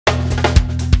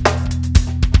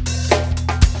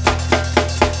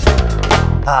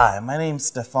Hi, my name's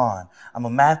Stefan. I'm a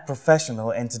math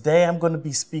professional, and today I'm going to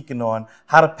be speaking on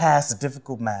how to pass a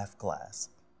difficult math class.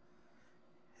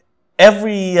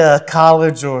 Every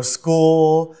college or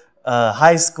school,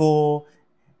 high school,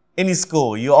 any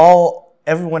school,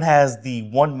 everyone has the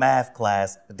one math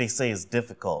class that they say is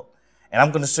difficult. And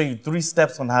I'm going to show you 3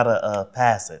 steps on how to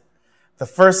pass it. The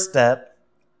first step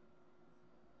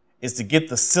is to get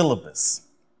the syllabus.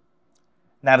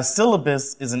 Now, the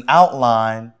syllabus is an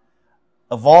outline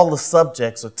of all the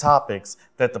subjects or topics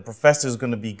that the professor is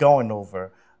going to be going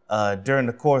over during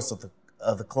the course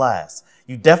of the class.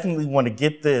 You definitely want to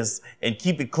get this and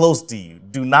keep it close to you.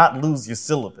 Do not lose your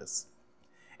syllabus.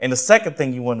 And the second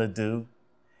thing you want to do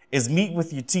is meet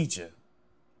with your teacher.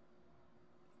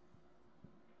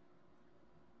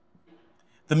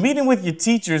 The meeting with your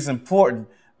teacher is important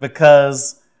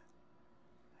because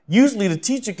usually the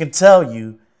teacher can tell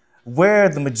you where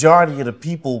the majority of the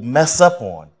people mess up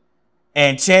on.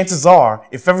 And chances are,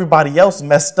 if everybody else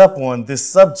messed up on this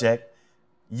subject,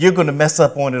 you're going to mess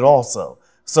up on it also.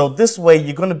 So this way,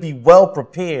 you're going to be well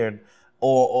prepared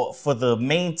or for the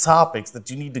main topics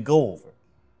that you need to go over.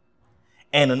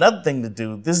 And another thing to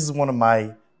do, this is one of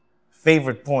my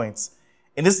favorite points,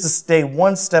 and it's to stay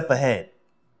one step ahead.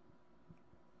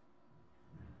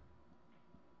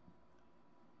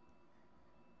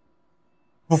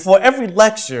 Before every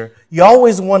lecture, you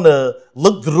always want to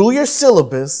look through your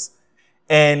syllabus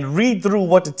and read through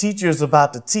what the teacher is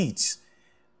about to teach.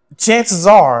 Chances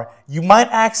are you might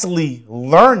actually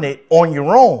learn it on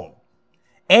your own.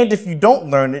 And if you don't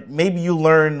learn it, maybe you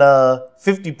learn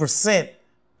 50%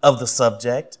 of the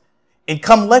subject. And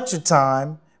come lecture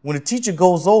time, when the teacher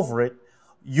goes over it,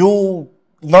 you'll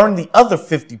learn the other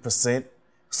 50%,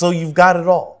 so you've got it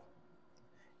all.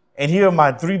 And here are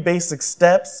my 3 basic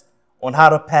steps on how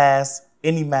to pass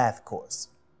any math course.